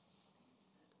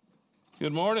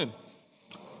Good morning.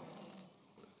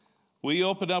 Will you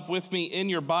open up with me in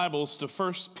your Bibles to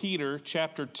 1 Peter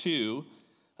chapter 2?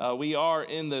 We are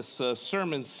in this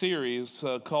sermon series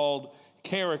called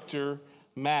Character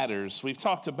Matters. We've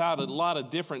talked about a lot of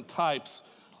different types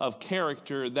of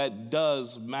character that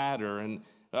does matter. And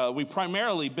we've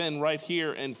primarily been right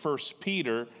here in 1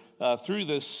 Peter through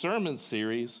this sermon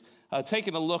series,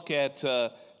 taking a look at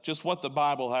just what the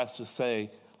Bible has to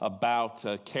say about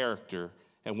character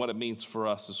and what it means for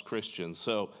us as Christians.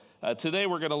 So today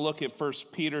we're going to look at 1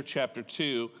 Peter chapter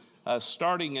 2,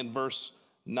 starting in verse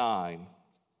 9.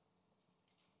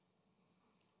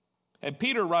 And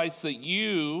Peter writes that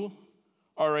you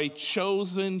are a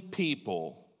chosen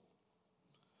people.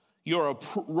 You're a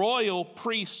royal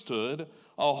priesthood,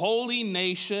 a holy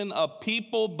nation, a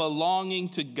people belonging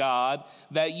to God,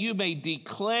 that you may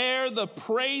declare the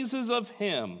praises of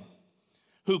him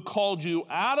who called you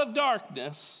out of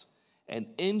darkness and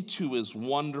into his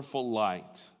wonderful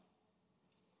light.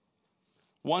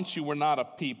 Once you were not a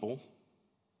people,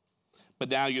 but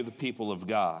now you're the people of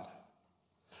God.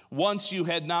 Once you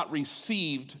had not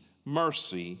received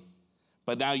mercy,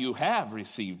 but now you have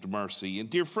received mercy. And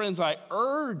dear friends, I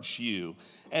urge you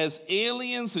as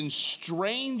aliens and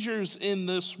strangers in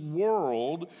this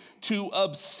world to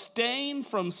abstain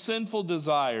from sinful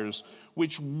desires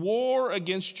which war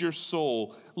against your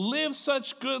soul. Live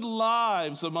such good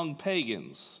lives among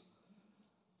pagans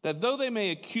that though they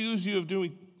may accuse you of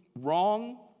doing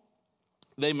wrong,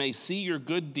 they may see your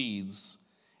good deeds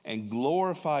and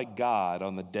glorify God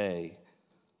on the day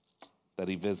that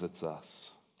he visits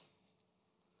us.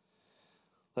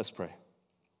 Let's pray.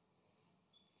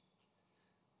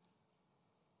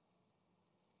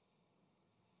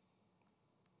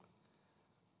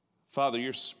 Father,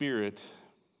 your Spirit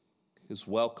is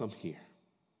welcome here.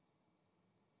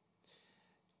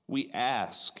 We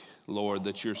ask, Lord,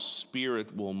 that your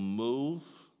Spirit will move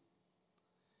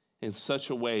in such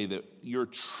a way that your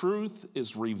truth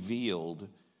is revealed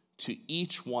to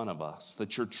each one of us,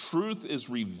 that your truth is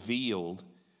revealed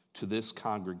to this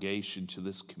congregation, to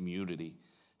this community.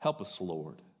 Help us,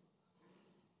 Lord.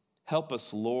 Help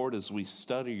us, Lord, as we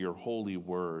study your holy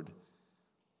word,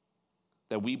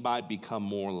 that we might become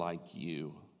more like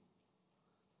you,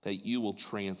 that you will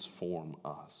transform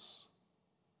us.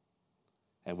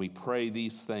 And we pray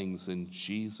these things in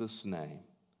Jesus' name.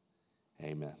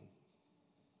 Amen.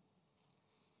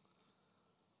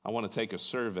 I want to take a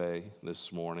survey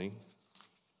this morning.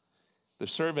 The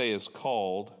survey is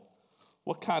called,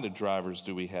 "What kind of drivers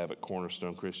do we have at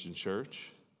Cornerstone Christian Church?"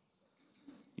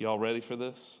 You all ready for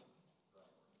this?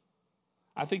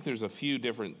 I think there's a few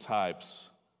different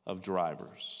types of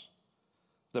drivers.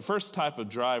 The first type of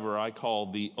driver I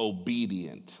call the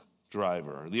obedient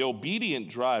driver. The obedient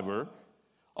driver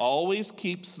always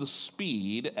keeps the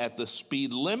speed at the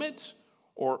speed limit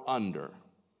or under.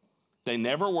 They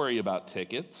never worry about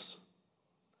tickets.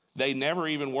 They never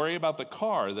even worry about the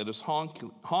car that is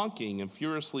honking and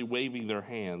furiously waving their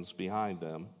hands behind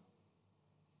them.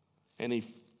 Any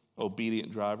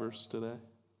obedient drivers today?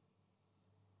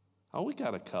 Oh, we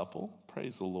got a couple.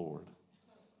 Praise the Lord.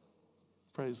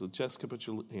 Praise the Lord. Jessica, put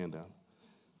your hand down.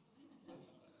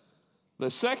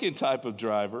 The second type of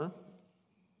driver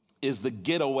is the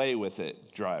get away with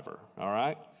it driver, all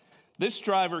right? This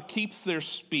driver keeps their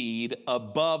speed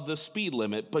above the speed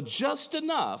limit, but just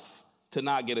enough to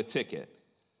not get a ticket.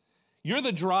 You're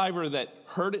the driver that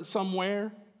heard it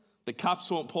somewhere. The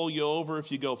cops won't pull you over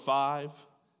if you go 5.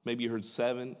 Maybe you heard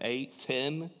 7, 8,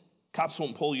 10. Cops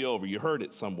won't pull you over. You heard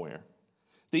it somewhere.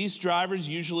 These drivers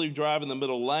usually drive in the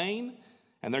middle lane,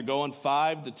 and they're going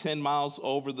 5 to 10 miles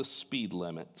over the speed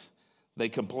limit. They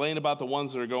complain about the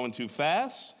ones that are going too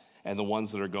fast and the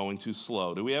ones that are going too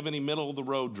slow. Do we have any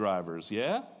middle-of-the-road drivers?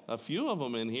 Yeah? A few of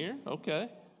them in here. Okay.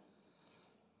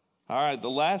 All right,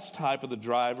 the last type of the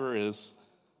driver is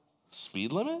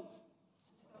speed limit?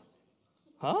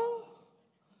 Huh?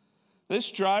 This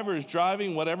driver is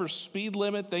driving whatever speed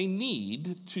limit they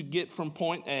need to get from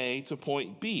point A to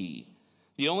point B.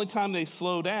 The only time they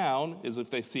slow down is if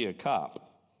they see a cop.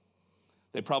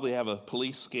 They probably have a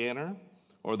police scanner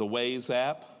or the Waze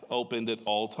app opened at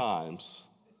all times.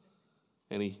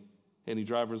 Any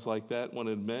drivers like that want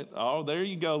to admit? Oh, there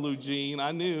you go, Lou Jean.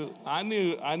 I knew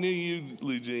you,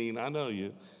 Lou Jean. I know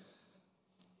you.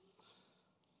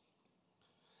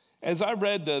 As I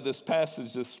read this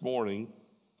passage this morning,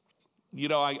 you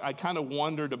know, I kind of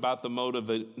wondered about the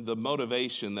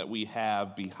motivation that we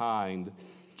have behind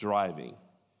driving.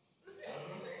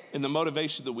 And the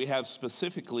motivation that we have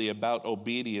specifically about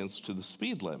obedience to the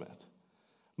speed limit.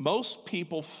 Most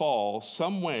people fall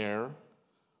somewhere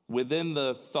within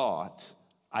the thought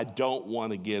I don't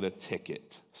want to get a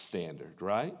ticket standard,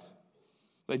 right?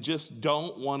 They just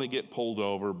don't want to get pulled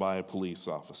over by a police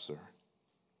officer.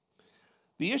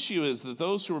 The issue is that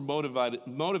those who are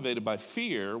motivated by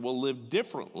fear will live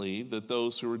differently than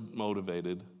those who are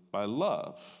motivated by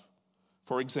love.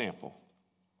 For example,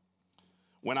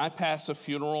 when I pass a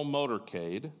funeral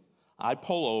motorcade, I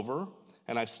pull over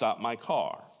and I stop my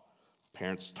car.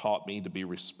 Parents taught me to be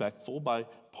respectful by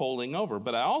pulling over,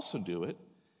 but I also do it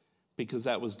because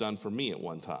that was done for me at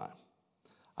one time.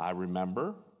 I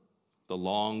remember the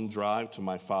long drive to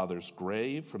my father's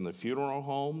grave from the funeral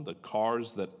home, the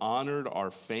cars that honored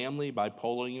our family by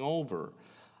pulling over.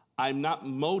 I'm not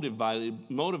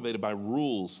motivated by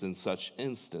rules in such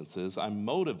instances. I'm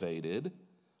motivated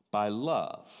by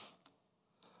love.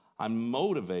 I'm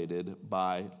motivated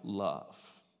by love.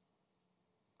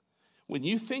 When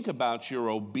you think about your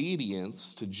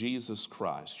obedience to Jesus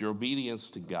Christ, your obedience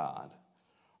to God,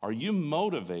 are you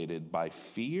motivated by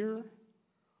fear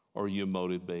or are you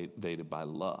motivated by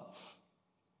love?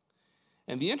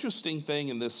 And the interesting thing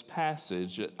in this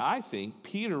passage, I think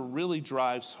Peter really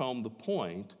drives home the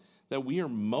point that we are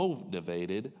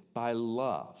motivated by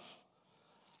love.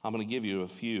 I'm going to give you a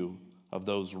few of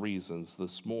those reasons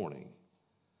this morning.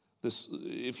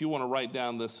 If you want to write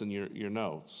down this in your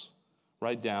notes,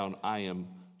 write down, I am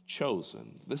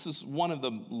chosen. This is one of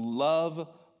the love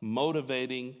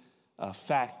motivating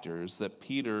factors that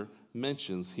Peter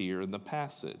mentions here in the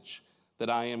passage, that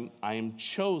I am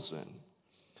chosen.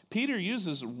 Peter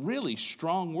uses really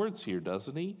strong words here,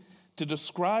 doesn't he, to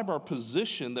describe our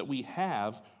position that we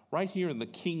have right here in the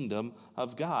kingdom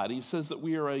of God. He says that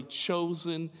we are a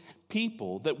chosen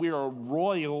people, that we are a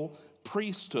royal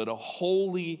priesthood, a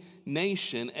holy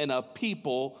nation, and a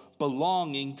people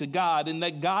belonging to God, and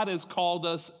that God has called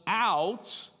us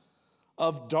out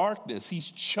of darkness. He's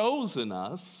chosen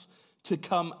us to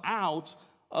come out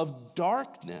of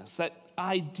darkness. That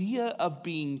idea of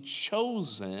being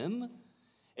chosen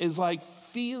is like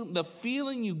the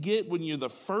feeling you get when you're the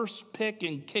first pick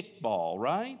in kickball,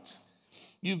 right?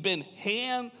 You've been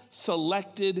hand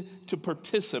selected to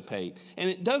participate. And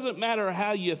it doesn't matter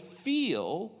how you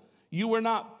feel, you were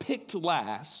not picked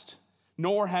last,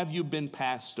 nor have you been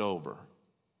passed over.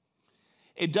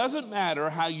 It doesn't matter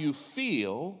how you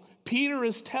feel. Peter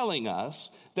is telling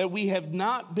us that we have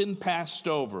not been passed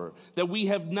over, that we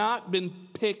have not been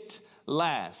picked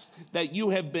last, that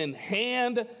you have been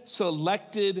hand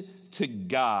selected to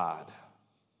God.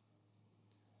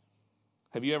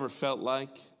 Have you ever felt like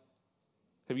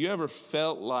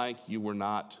you were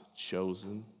not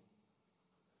chosen?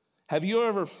 Have you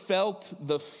ever felt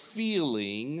the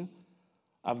feeling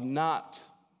of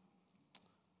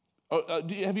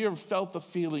have you ever felt the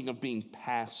feeling of being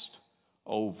passed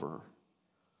over?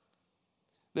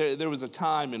 There was a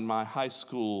time in my high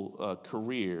school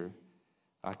career,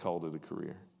 I called it a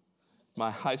career,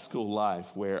 my high school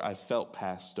life where I felt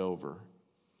passed over.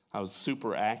 I was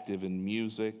super active in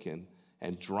music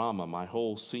and drama my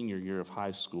whole senior year of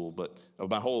high school, but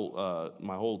my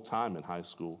whole time in high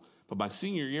school. But my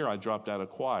senior year, I dropped out of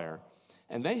choir.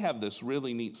 And they have this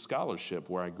really neat scholarship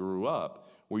where I grew up,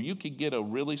 where you could get a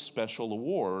really special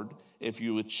award if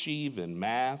you achieve in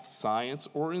math, science,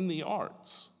 or in the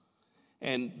arts.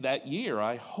 And that year,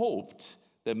 I hoped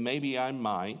that maybe I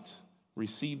might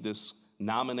receive this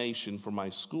nomination for my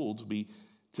school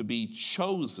to be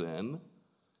chosen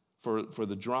for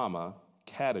the drama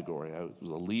category. I was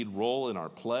a lead role in our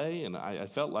play, and I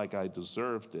felt like I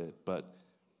deserved it, but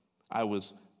I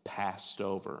was passed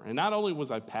over. And not only was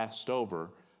I passed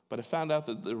over, but I found out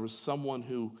that there was someone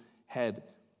who had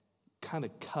kind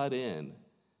of cut in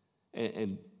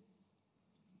and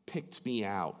picked me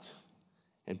out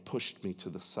and pushed me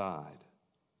to the side.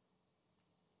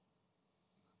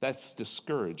 That's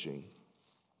discouraging,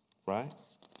 right?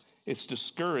 It's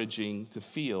discouraging to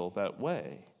feel that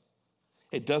way.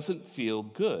 It doesn't feel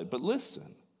good. But listen,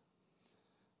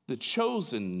 the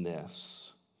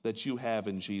chosenness that you have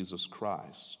in Jesus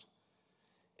Christ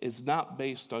is not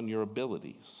based on your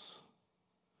abilities.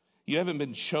 You haven't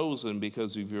been chosen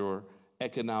because of your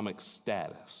economic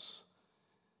status.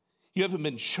 You haven't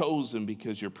been chosen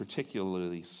because you're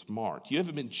particularly smart. You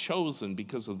haven't been chosen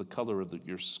because of the color of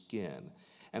your skin.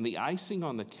 And the icing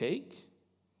on the cake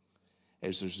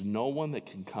is there's no one that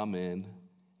can come in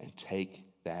and take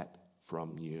that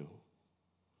from you.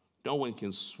 No one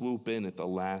can swoop in at the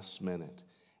last minute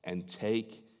and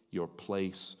take your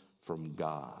place from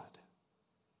God.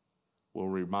 We're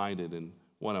reminded in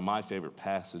one of my favorite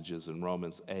passages in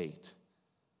Romans 8,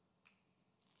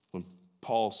 when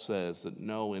Paul says that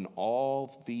no, in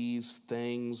all these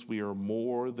things we are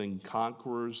more than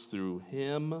conquerors through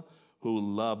him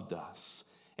who loved us.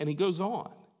 And he goes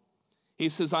on. He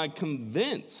says, I'm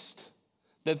convinced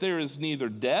that there is neither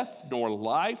death nor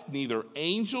life, neither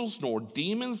angels nor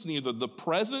demons, neither the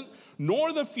present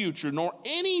nor the future, nor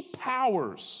any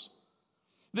powers.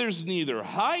 There's neither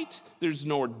height, there's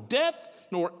nor depth,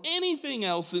 nor anything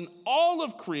else in all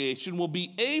of creation will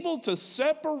be able to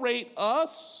separate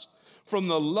us from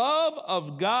the love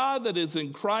of God that is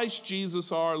in Christ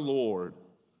Jesus our Lord.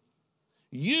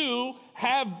 You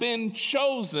have been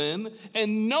chosen,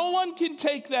 and no one can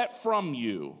take that from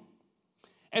you.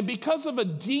 And because of a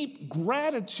deep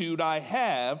gratitude I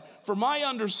have for my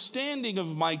understanding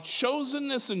of my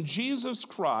chosenness in Jesus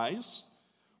Christ,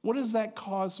 what does that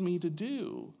cause me to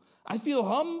do? I feel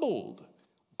humbled,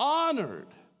 honored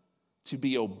to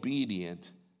be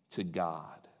obedient to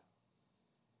God.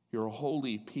 You're a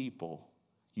holy people.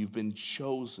 You've been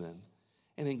chosen.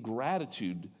 And in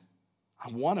gratitude, I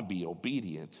want to be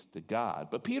obedient to God.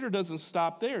 But Peter doesn't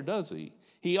stop there, does he?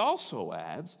 He also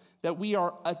adds that we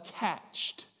are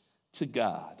attached to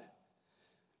God.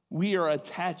 We are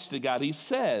attached to God. He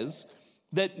says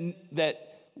that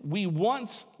we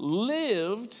once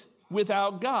lived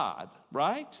without God,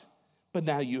 right? But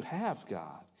now you have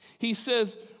God. He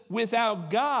says,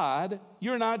 without God,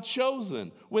 you're not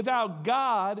chosen. Without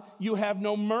God, you have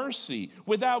no mercy.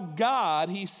 Without God,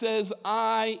 he says,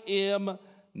 I am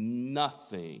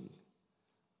nothing.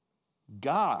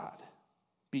 God,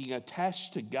 being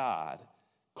attached to God,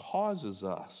 causes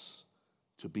us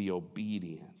to be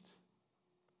obedient.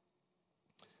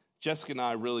 Jessica and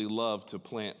I really love to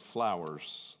plant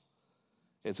flowers.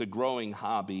 It's a growing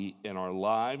hobby in our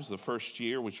lives. The first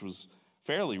year, which was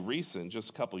fairly recent, just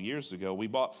a couple years ago, we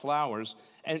bought flowers,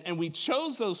 and we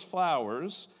chose those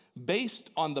flowers based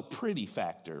on the pretty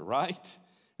factor, right?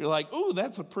 You're like, ooh,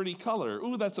 that's a pretty color.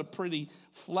 Ooh, that's a pretty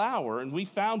flower. And we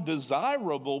found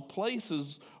desirable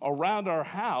places around our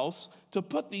house to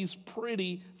put these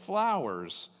pretty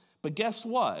flowers. But guess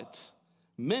what?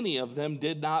 Many of them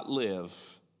did not live.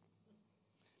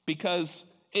 Because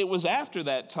it was after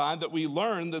that time that we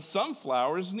learned that some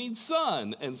flowers need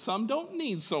sun and some don't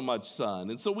need so much sun.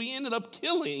 And so we ended up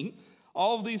killing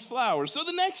all of these flowers. So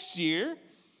the next year,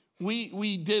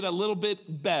 we did a little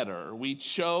bit better. We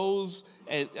chose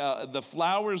the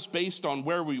flowers based on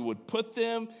where we would put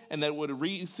them and that would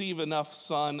receive enough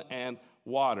sun and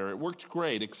water. It worked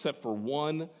great except for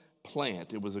one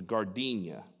plant. It was a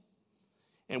gardenia.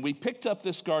 And we picked up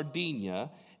this gardenia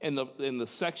in the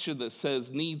section that says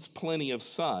needs plenty of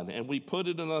sun. And we put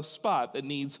it in a spot that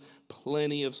needs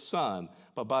plenty of sun.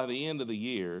 But by the end of the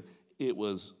year, it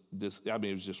was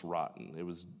just rotten. It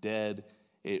was dead.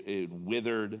 It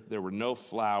withered. There were no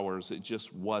flowers. It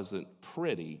just wasn't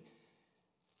pretty.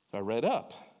 I read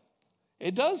up.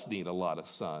 It does need a lot of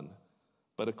sun.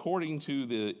 But according to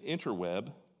the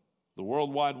interweb, the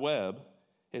World Wide Web,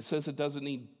 it says it doesn't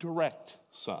need direct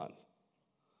sun.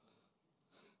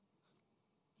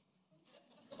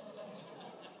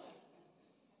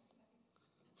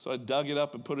 So I dug it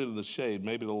up and put it in the shade.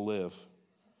 Maybe it'll live.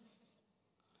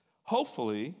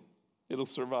 Hopefully, it'll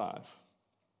survive.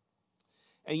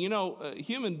 And you know,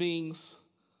 human beings,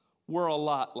 we're a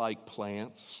lot like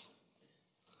plants.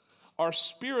 Our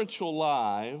spiritual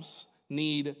lives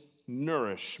need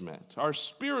nourishment. Our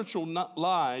spiritual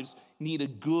lives need a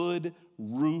good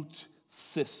root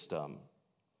system.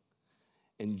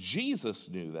 And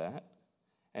Jesus knew that.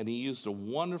 And he used a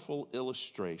wonderful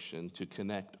illustration to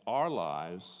connect our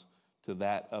lives to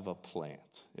that of a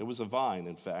plant. It was a vine,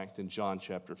 in fact, in John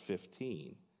chapter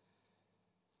 15.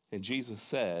 And Jesus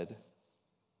said,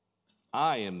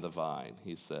 I am the vine,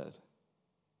 he said.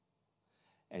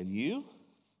 And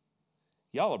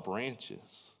y'all are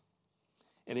branches.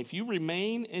 And if you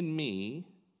remain in me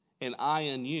and I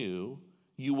in you,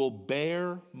 you will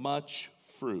bear much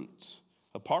fruit.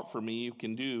 Apart from me, you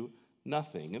can do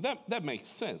nothing. And that makes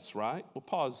sense, right? We'll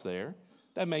pause there.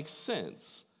 That makes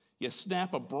sense. You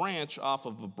snap a branch off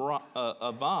of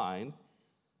a vine,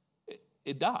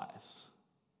 it dies,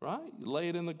 right? You lay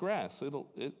it in the grass.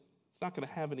 It's not going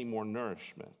to have any more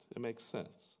nourishment. It makes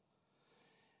sense.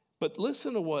 But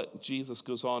listen to what Jesus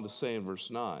goes on to say in verse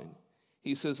 9.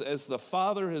 He says, as the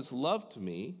Father has loved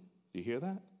me, do you hear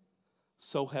that?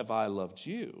 So have I loved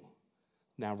you.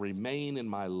 Now remain in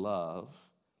my love.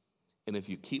 And if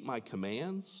you keep my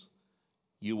commands,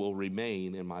 you will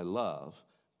remain in my love,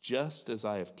 just as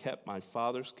I have kept my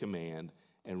Father's command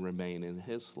and remain in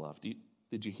his love.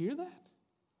 Did you hear that?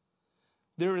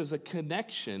 There is a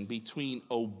connection between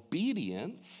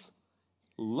obedience,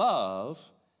 love,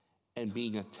 and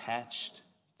being attached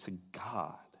to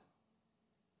God.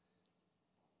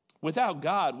 Without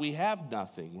God, we have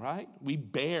nothing, right? We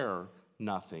bear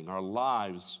nothing. Our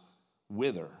lives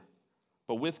wither.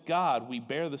 But with God, we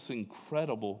bear this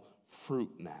incredible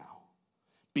fruit now.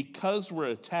 Because we're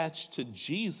attached to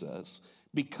Jesus,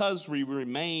 because we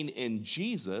remain in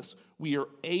Jesus, we are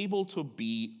able to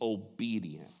be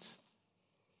obedient.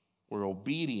 We're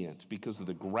obedient because of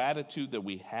the gratitude that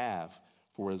we have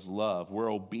for his love.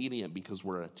 We're obedient because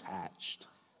we're attached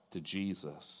to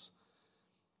Jesus.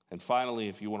 And finally,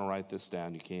 if you want to write this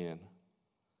down, you can.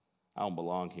 I don't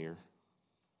belong here.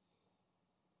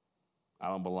 I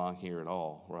don't belong here at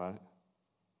all, right?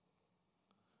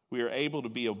 We are able to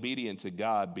be obedient to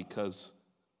God because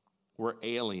we're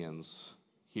aliens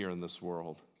here in this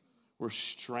world. We're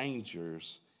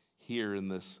strangers here in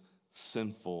this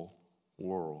sinful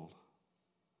world.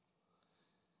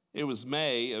 It was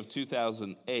May of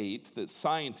 2008 that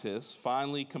scientists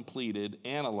finally completed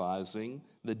analyzing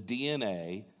the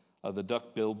DNA of the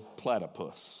duck-billed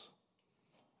platypus,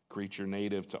 a creature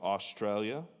native to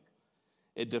Australia.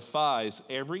 It defies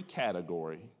every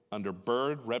category under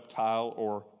bird, reptile,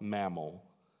 or mammal.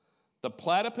 The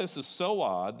platypus is so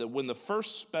odd that when the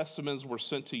first specimens were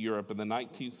sent to Europe in the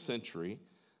 19th century,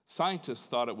 scientists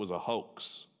thought it was a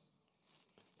hoax.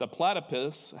 The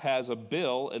platypus has a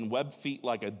bill and webbed feet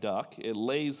like a duck. It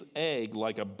lays egg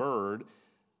like a bird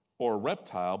or a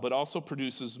reptile, but also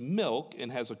produces milk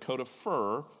and has a coat of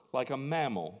fur like a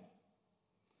mammal.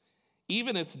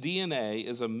 Even its DNA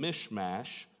is a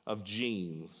mishmash of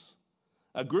genes.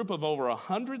 A group of over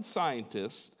 100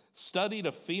 scientists studied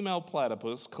a female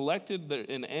platypus, collected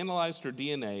and analyzed her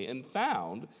DNA, and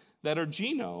found that her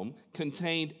genome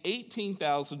contained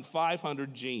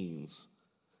 18,500 genes,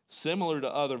 similar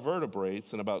to other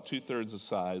vertebrates and about 2/3 the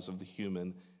size of the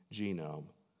human genome.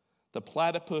 The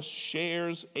platypus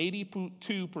shares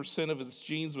 82% of its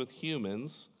genes with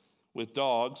humans, with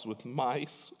dogs, with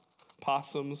mice,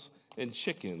 possums, and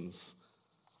chickens.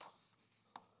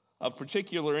 Of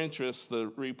particular interest, the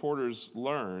reporters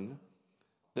learned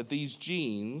that these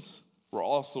genes were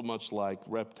also much like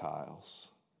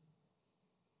reptiles.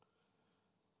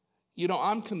 You know,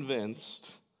 I'm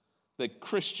convinced that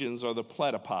Christians are the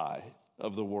platypi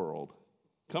of the world.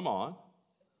 Come on.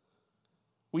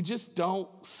 We just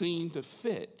don't seem to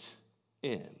fit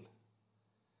in.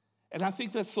 And I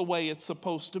think that's the way it's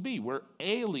supposed to be. We're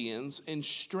aliens and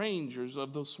strangers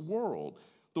of this world.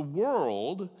 The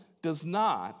world does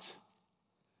not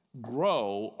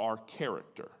grow our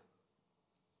character.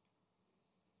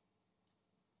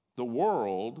 The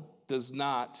world does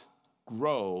not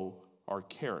grow our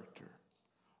character.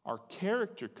 Our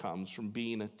character comes from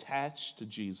being attached to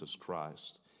Jesus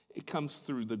Christ. It comes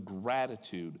through the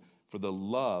gratitude for the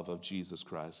love of Jesus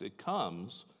Christ. It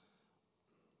comes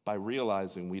by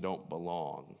realizing we don't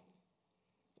belong.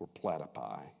 We're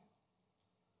platypi.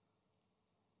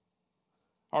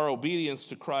 Our obedience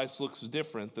to Christ looks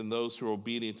different than those who are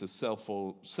obedient to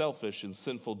selfish and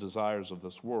sinful desires of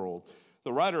this world.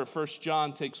 The writer of 1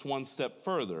 John takes one step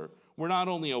further. We're not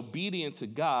only obedient to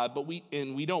God, but we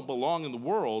don't belong in the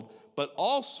world, but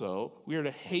also we are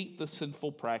to hate the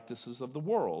sinful practices of the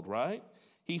world, right?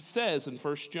 He says in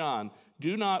 1 John,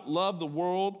 do not love the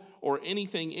world or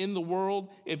anything in the world.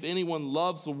 If anyone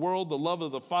loves the world, the love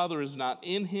of the Father is not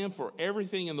in him. For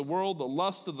everything in the world, the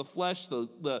lust of the flesh,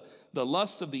 the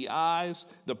lust of the eyes,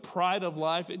 the pride of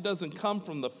life, it doesn't come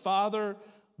from the Father,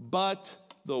 but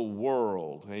the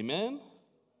world. Amen?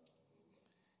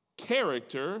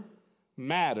 Character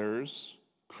matters,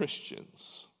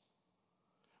 Christians.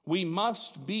 We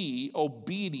must be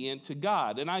obedient to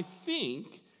God. And I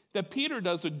think that Peter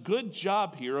does a good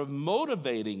job here of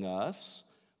motivating us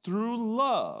through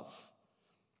love.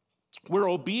 We're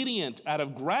obedient out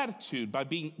of gratitude by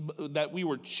that we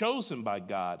were chosen by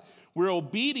God. We're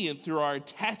obedient through our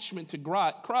attachment to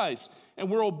Christ. And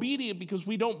we're obedient because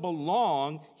we don't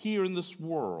belong here in this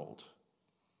world.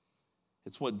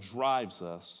 It's what drives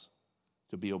us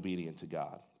to be obedient to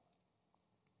God.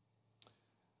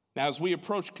 Now, as we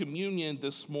approach communion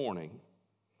this morning,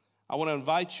 I want to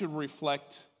invite you to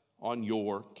reflect on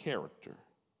your character.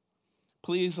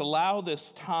 Please allow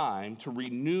this time to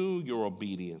renew your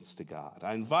obedience to God.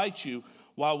 I invite you,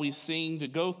 while we sing, to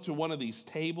go to one of these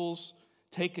tables,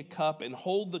 take a cup, and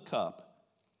hold the cup.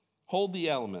 Hold the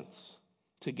elements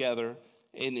together,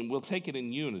 and we'll take it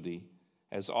in unity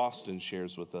as Austin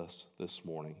shares with us this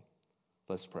morning.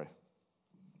 Let's pray.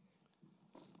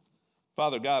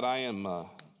 Father God, I am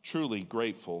truly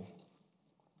grateful,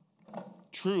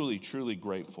 truly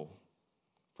grateful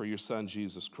for your Son,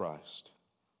 Jesus Christ.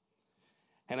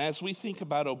 And as we think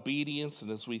about obedience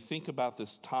and as we think about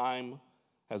this time,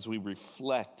 as we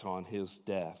reflect on his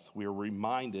death, we are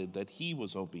reminded that he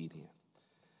was obedient,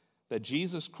 that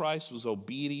Jesus Christ was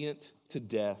obedient to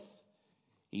death,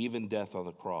 even death on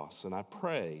the cross. And I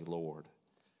pray, Lord,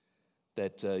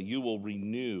 that you will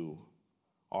renew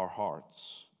our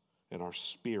hearts and our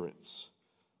spirits,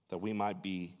 that we might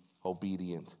be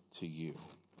obedient to you.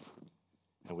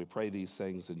 And we pray these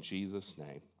things in Jesus'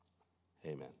 name.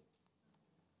 Amen.